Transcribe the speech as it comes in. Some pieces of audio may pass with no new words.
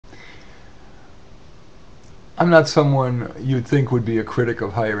I'm not someone you'd think would be a critic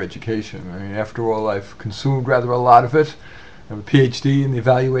of higher education. I mean, after all, I've consumed rather a lot of it. I have a PhD in the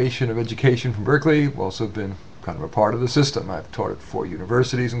evaluation of education from Berkeley. I've also been kind of a part of the system. I've taught at 4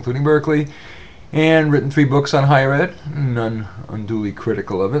 universities, including Berkeley, and written 3 books on higher ed, none unduly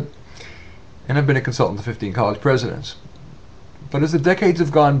critical of it. And I've been a consultant to 15 college presidents. But as the decades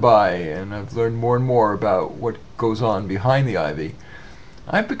have gone by and I've learned more and more about what goes on behind the ivy,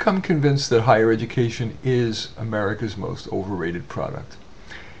 I've become convinced that higher education is America's most overrated product.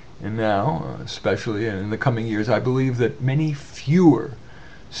 And now, especially and in the coming years, I believe that many fewer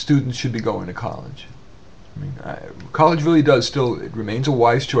students should be going to college. I mean, college really does still, it remains a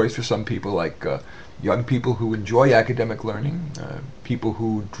wise choice for some people, like young people who enjoy academic learning, people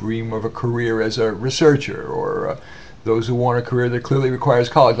who dream of a career as a researcher, or those who want a career that clearly requires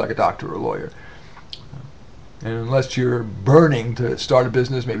college, like a doctor or a lawyer. And unless you're burning to start a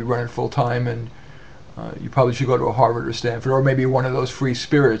business, maybe run it full time, and you probably should go to a Harvard or Stanford, or maybe one of those free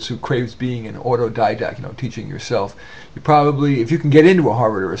spirits who craves being an autodidact, teaching yourself. You probably, if you can get into a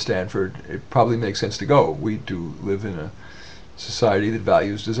Harvard or a Stanford, it probably makes sense to go. We do live in a society that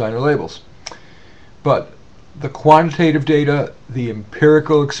values designer labels. But the quantitative data, the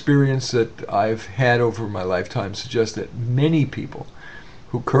empirical experience that I've had over my lifetime suggests that many people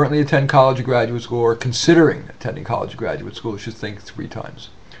who currently attend college or graduate school or considering attending college or graduate school should think 3 times.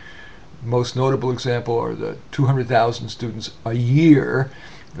 Most notable example are the 200,000 students a year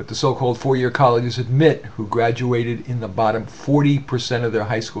that the so-called 4-year colleges admit who graduated in the bottom 40% of their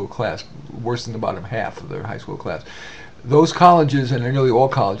high school class, worse than the bottom half of their high school class. Those colleges, and nearly all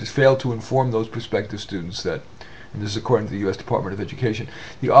colleges, fail to inform those prospective students that, and this is according to the U.S. Department of Education,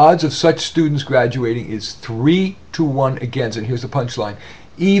 the odds of such students graduating is 3 to 1 against, and here's the punchline,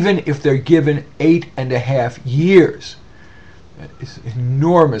 even if they're given 8.5 years. It's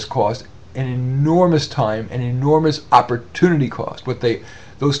enormous cost, an enormous time, an enormous opportunity cost. What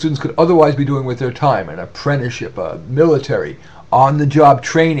those students could otherwise be doing with their time, an apprenticeship, a military, on-the-job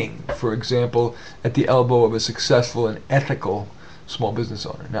training, for example, at the elbow of a successful and ethical small business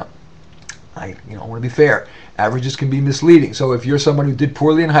owner. Now, I want to be fair. Averages can be misleading. So if you're someone who did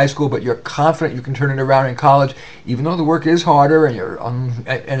poorly in high school, but you're confident you can turn it around in college, even though the work is harder,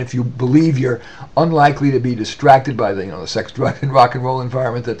 and if you believe you're unlikely to be distracted by the sex, drug, and rock and roll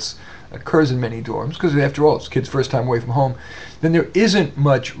environment that occurs in many dorms, because after all, it's kids' first time away from home, then there isn't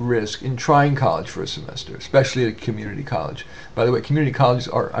much risk in trying college for a semester, especially at a community college. By the way, community colleges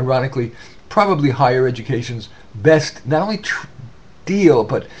are, ironically, probably higher education's best, not only deal,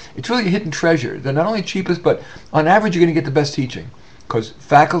 but it's really a hidden treasure. They're not only cheapest, but on average you're going to get the best teaching, because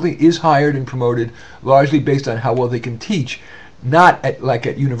faculty is hired and promoted largely based on how well they can teach, not like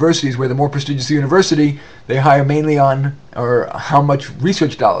at universities, where the more prestigious the university, they hire mainly on or how much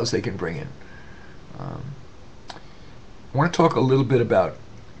research dollars they can bring in. I want to talk a little bit about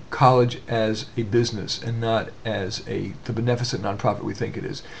college as a business and not as the beneficent nonprofit we think it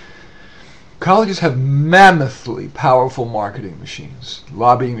is. Colleges have mammothly powerful marketing machines,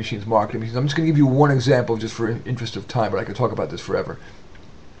 lobbying machines, marketing machines. I'm just going to give you one example just for interest of time, but I could talk about this forever.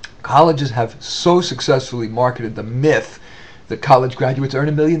 Colleges have so successfully marketed the myth that college graduates earn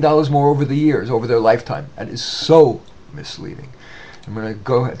 $1 million more over the years, over their lifetime. That is so misleading. I'm going to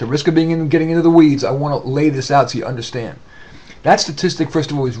go, at the risk of getting into the weeds, I want to lay this out so you understand. That statistic,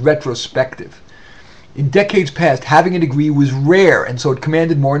 first of all, is retrospective. In decades past, having a degree was rare, and so it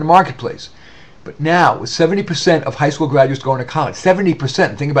commanded more in the marketplace. But now, with 70% of high school graduates going to college,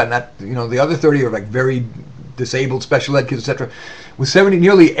 70%, think about that, the other 30 are like very disabled, special ed kids, etc. With 70,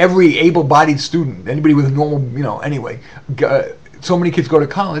 nearly every able-bodied student, anybody with a normal, so many kids go to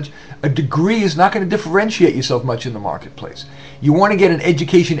college, a degree is not going to differentiate yourself much in the marketplace. You want to get an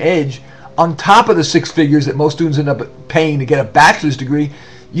education edge on top of the 6 figures that most students end up paying to get a bachelor's degree.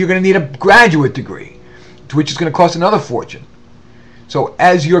 You're going to need a graduate degree, which is going to cost another fortune. So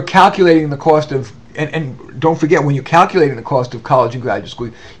as you're calculating the cost of, and don't forget, when you're calculating the cost of college and graduate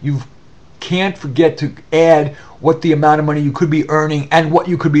school, you can't forget to add what the amount of money you could be earning and what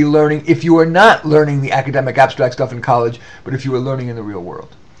you could be learning if you were not learning the academic abstract stuff in college, but if you were learning in the real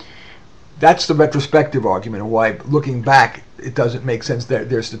world. That's the retrospective argument, and why, looking back, it doesn't make sense that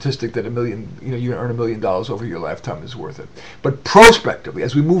their statistic that you earn $1 million over your lifetime is worth it. But prospectively,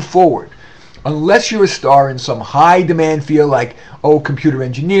 as we move forward, unless you're a star in some high demand field like, computer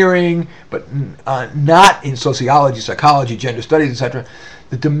engineering, but not in sociology, psychology, gender studies, etc.,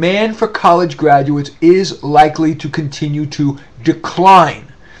 the demand for college graduates is likely to continue to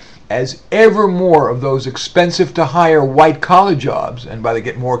decline as ever more of those expensive to hire white collar jobs, and by they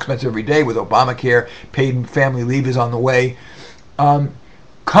get more expensive every day with Obamacare, paid family leave is on the way,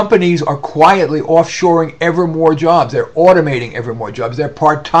 Companies are quietly offshoring ever more jobs. They're automating ever more jobs. They're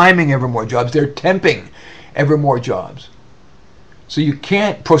part-timing ever more jobs. They're temping ever more jobs. So you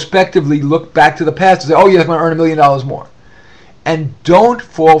can't prospectively look back to the past and say, oh, yes, I'm going to earn $1 million more. And don't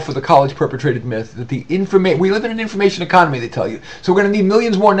fall for the college perpetrated myth that we live in an information economy, they tell you. So we're going to need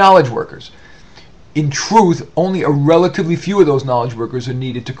millions more knowledge workers. In truth, only a relatively few of those knowledge workers are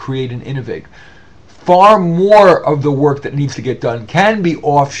needed to create and innovate. Far more of the work that needs to get done can be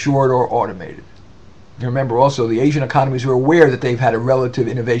offshored or automated. And remember also, the Asian economies are aware that they've had a relative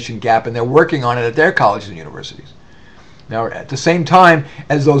innovation gap, and they're working on it at their colleges and universities. Now, at the same time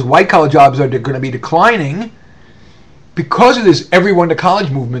as those white-collar jobs are going to be declining, because of this everyone to college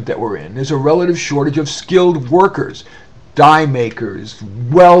movement that we're in, there's a relative shortage of skilled workers, die makers,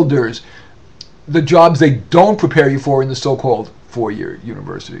 welders, the jobs they don't prepare you for in the so-called four-year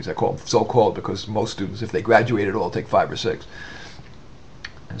universities. I call them so-called because most students, if they graduate at all, take 5 or 6.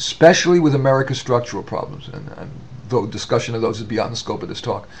 Especially with America's structural problems, and though discussion of those is beyond the scope of this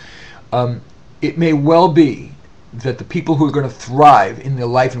talk, it may well be that the people who are going to thrive in the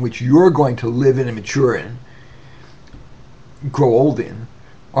life in which you're going to live in and mature in, grow old in,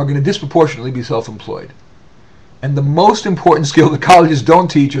 are going to disproportionately be self-employed. And the most important skill that colleges don't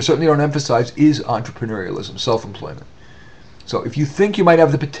teach, or certainly don't emphasize, is entrepreneurialism, self-employment. So if you think you might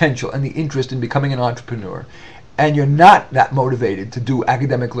have the potential and the interest in becoming an entrepreneur, and you're not that motivated to do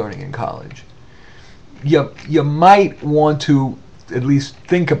academic learning in college, you might want to at least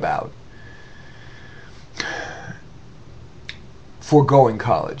think about foregoing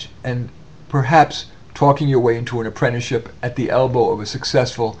college and perhaps talking your way into an apprenticeship at the elbow of a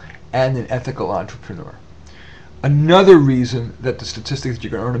successful and an ethical entrepreneur. Another reason that the statistics that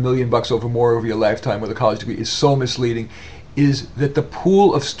you're going to earn $1 million over more over your lifetime with a college degree is so misleading is that the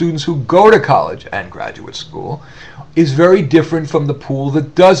pool of students who go to college and graduate school is very different from the pool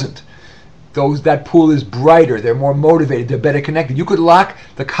that doesn't. That pool is brighter, they're more motivated, they're better connected. You could lock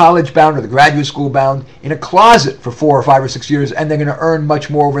the college bound or the graduate school bound in a closet for 4 or 5 or 6 years, and they're going to earn much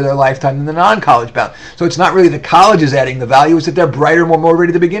more over their lifetime than the non-college bound. So it's not really the college is adding the value, it's that they're brighter, more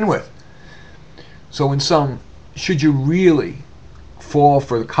motivated to begin with. So in sum, should you really fall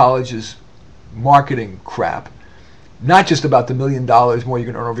for the college's marketing crap, not just about the $1 million more you're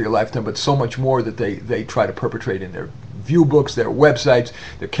going to earn over your lifetime, but so much more that they try to perpetrate in their view books, their websites,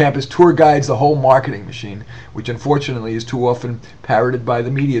 their campus tour guides, the whole marketing machine, which unfortunately is too often parroted by the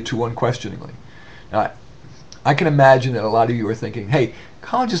media too unquestioningly. Now, I can imagine that a lot of you are thinking, hey,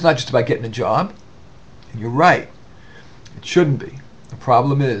 college is not just about getting a job. And you're right. It shouldn't be. The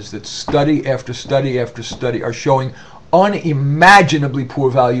problem is that study after study after study are showing unimaginably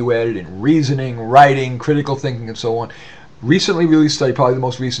poor value added in reasoning, writing, critical thinking, and so on. Recently released study, probably the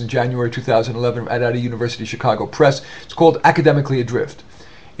most recent, January 2011, out of University of Chicago Press. It's called Academically Adrift.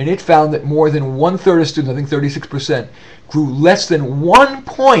 And it found that more than 1/3 of students, I think 36%, grew less than 1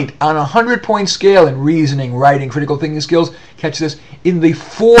 point on a 100-point scale in reasoning, writing, critical thinking skills, catch this, in the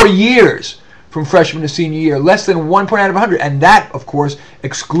 4 years from freshman to senior year, less than 1 point out of 100. And that, of course,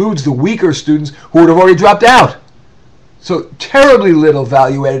 excludes the weaker students who would have already dropped out. So terribly little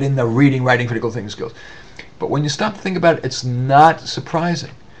value added in the reading, writing, critical thinking skills. But when you stop to think about it, it's not surprising,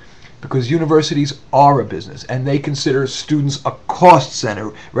 because universities are a business and they consider students a cost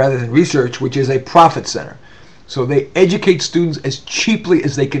center rather than research, which is a profit center. So they educate students as cheaply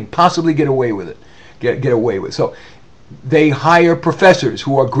as they can possibly get away with. So they hire professors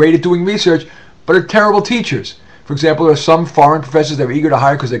who are great at doing research but are terrible teachers. For example, there are some foreign professors that are eager to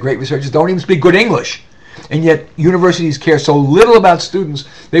hire because they're great researchers, don't even speak good English. And yet universities care so little about students,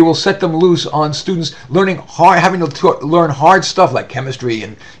 they will set them loose on students learning hard, having to learn hard stuff like chemistry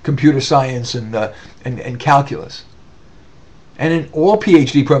and computer science and calculus. And in all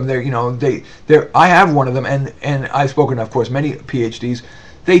PhD programs, I have one of them, and I've spoken to, of course, many PhDs.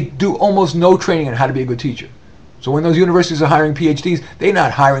 They do almost no training on how to be a good teacher. So when those universities are hiring PhDs, they're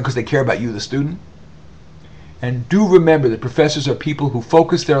not hiring because they care about you, the student. And do remember that professors are people who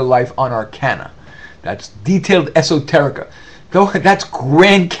focus their life on arcana. That's detailed esoterica. That's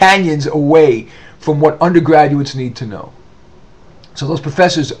Grand Canyons away from what undergraduates need to know. So those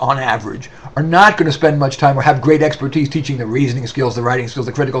professors, on average, are not going to spend much time or have great expertise teaching the reasoning skills, the writing skills,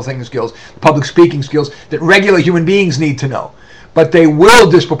 the critical thinking skills, the public speaking skills that regular human beings need to know. But they will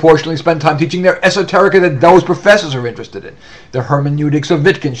disproportionately spend time teaching their esoterica that those professors are interested in. The hermeneutics of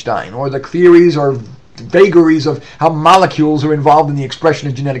Wittgenstein, or the theories or vagaries of how molecules are involved in the expression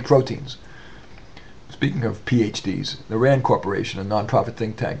of genetic proteins. Speaking of PhDs, the RAND Corporation, a nonprofit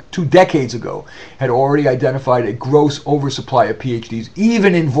think tank, 2 decades ago had already identified a gross oversupply of PhDs,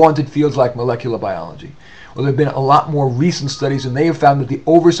 even in vaunted fields like molecular biology. Well, there have been a lot more recent studies, and they have found that the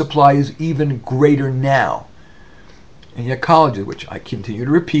oversupply is even greater now. And yet colleges, which I continue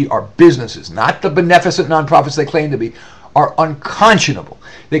to repeat, are businesses, not the beneficent nonprofits they claim to be, are unconscionable.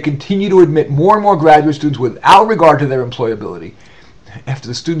 They continue to admit more and more graduate students without regard to their employability, after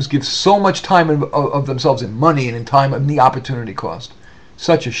the students give so much time of themselves in money and in time and the opportunity cost.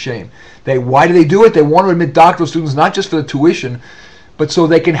 Such a shame. Why do they do it? They want to admit doctoral students not just for the tuition, but so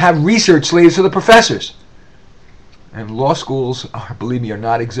they can have research slaves for the professors. And law schools, believe me, are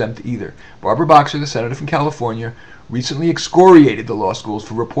not exempt either. Barbara Boxer, the senator from California, recently excoriated the law schools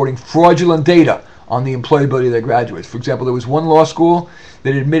for reporting fraudulent data on the employability of their graduates. For example, there was one law school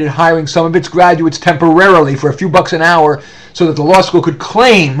that admitted hiring some of its graduates temporarily for a few bucks an hour so that the law school could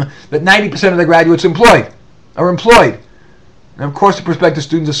claim that 90% of the graduates are employed. And of course, the prospective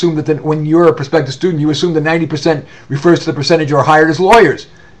students assume that when you're a prospective student, you assume that 90% refers to the percentage who are hired as lawyers.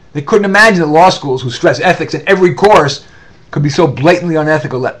 They couldn't imagine that law schools, who stress ethics in every course, could be so blatantly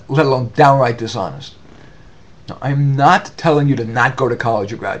unethical, let alone downright dishonest. Now, I'm not telling you to not go to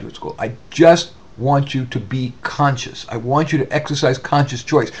college or graduate school. I just want you to be conscious. I want you to exercise conscious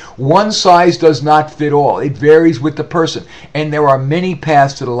choice. One size does not fit all. It varies with the person, and there are many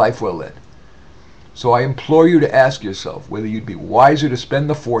paths to the life well led. So I implore you to ask yourself whether you'd be wiser to spend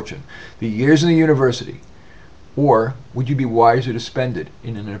the fortune, the years in the university, or would you be wiser to spend it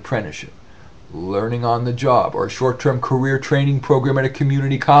in an apprenticeship, learning on the job, or a short-term career training program at a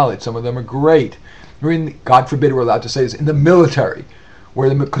community college. Some of them are great. Or in, God forbid we're allowed to say this, in the military,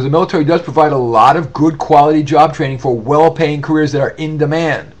 because the military does provide a lot of good quality job training for well-paying careers that are in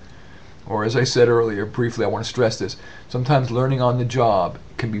demand. Or as I said earlier, briefly, I want to stress this, sometimes learning on the job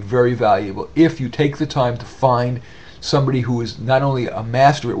can be very valuable if you take the time to find somebody who is not only a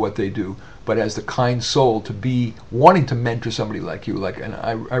master at what they do, but has the kind soul to be wanting to mentor somebody like you. And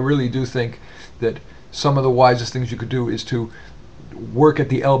I really do think that some of the wisest things you could do is to work at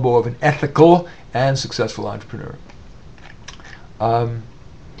the elbow of an ethical and successful entrepreneur.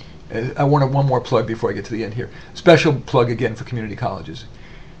 I want one more plug before I get to the end here. Special plug again for community colleges.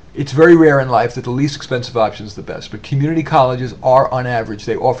 It's very rare in life that the least expensive option is the best, but community colleges are, on average,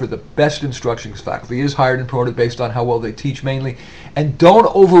 they offer the best instruction because faculty is hired and promoted based on how well they teach mainly. And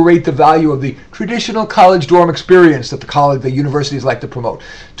don't overrate the value of the traditional college dorm experience that the universities like to promote.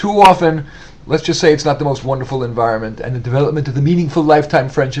 Too often, let's just say it's not the most wonderful environment and the development of the meaningful lifetime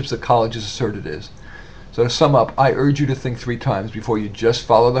friendships that colleges assert it is. So to sum up, I urge you to think 3 times before you just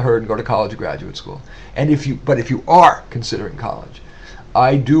follow the herd and go to college or graduate school. If you are considering college,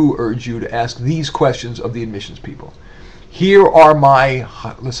 I do urge you to ask these questions of the admissions people. Here are my,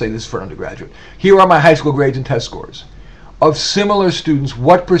 let's say this is for an undergraduate, here are my high school grades and test scores. Of similar students,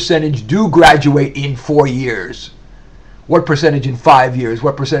 what percentage do graduate in 4 years? What percentage in 5 years?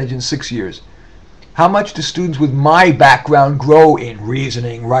 What percentage in 6 years? How much do students with my background grow in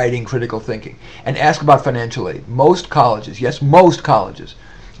reasoning, writing, critical thinking? And ask about financial aid. Most colleges, yes, most colleges,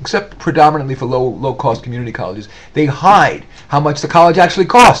 except predominantly for low-cost community colleges, they hide how much the college actually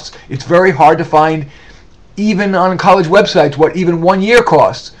costs. It's very hard to find, even on college websites, what even 1 year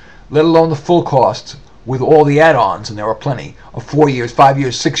costs, let alone the full costs with all the add-ons, and there are plenty, of 4 years, 5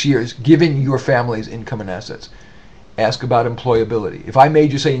 years, 6 years, given your family's income and assets. Ask about employability. If I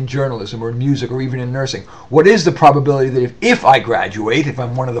made you say in journalism or in music or even in nursing, what is the probability that if I graduate, if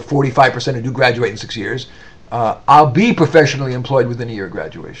I'm one of the 45% who do graduate in 6 years, I'll be professionally employed within a year of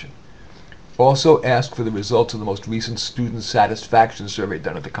graduation? Also ask for the results of the most recent student satisfaction survey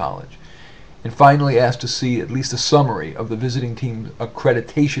done at the college. And finally, ask to see at least a summary of the visiting team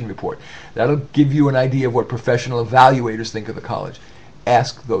accreditation report. That'll give you an idea of what professional evaluators think of the college.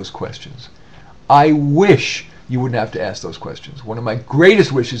 Ask those questions. I wish you wouldn't have to ask those questions. One of my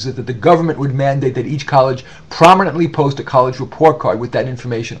greatest wishes is that the government would mandate that each college prominently post a college report card with that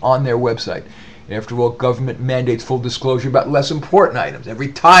information on their website. After all, government mandates full disclosure about less important items. Every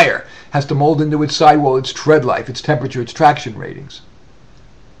tire has to mold into its sidewall its tread life, its temperature, its traction ratings.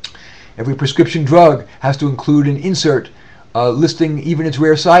 Every prescription drug has to include an insert listing even its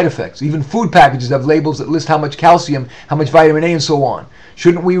rare side effects. Even food packages have labels that list how much calcium, how much vitamin A, and so on.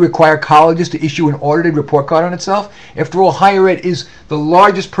 Shouldn't we require colleges to issue an audited report card on itself? After all, higher ed is the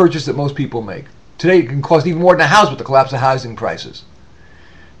largest purchase that most people make. Today it can cost even more than a house with the collapse of housing prices.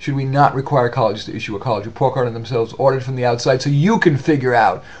 Should we not require colleges to issue a college report card on themselves, audited from the outside, so you can figure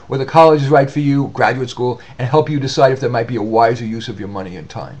out whether college is right for you, graduate school, and help you decide if there might be a wiser use of your money and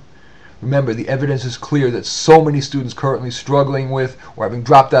time? Remember, the evidence is clear that so many students currently struggling with or having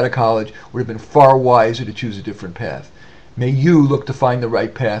dropped out of college would have been far wiser to choose a different path. May you look to find the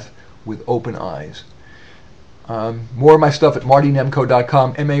right path with open eyes. More of my stuff at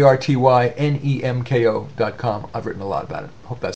martynemco.com, martynemko.com. I've written a lot about it. Hope that's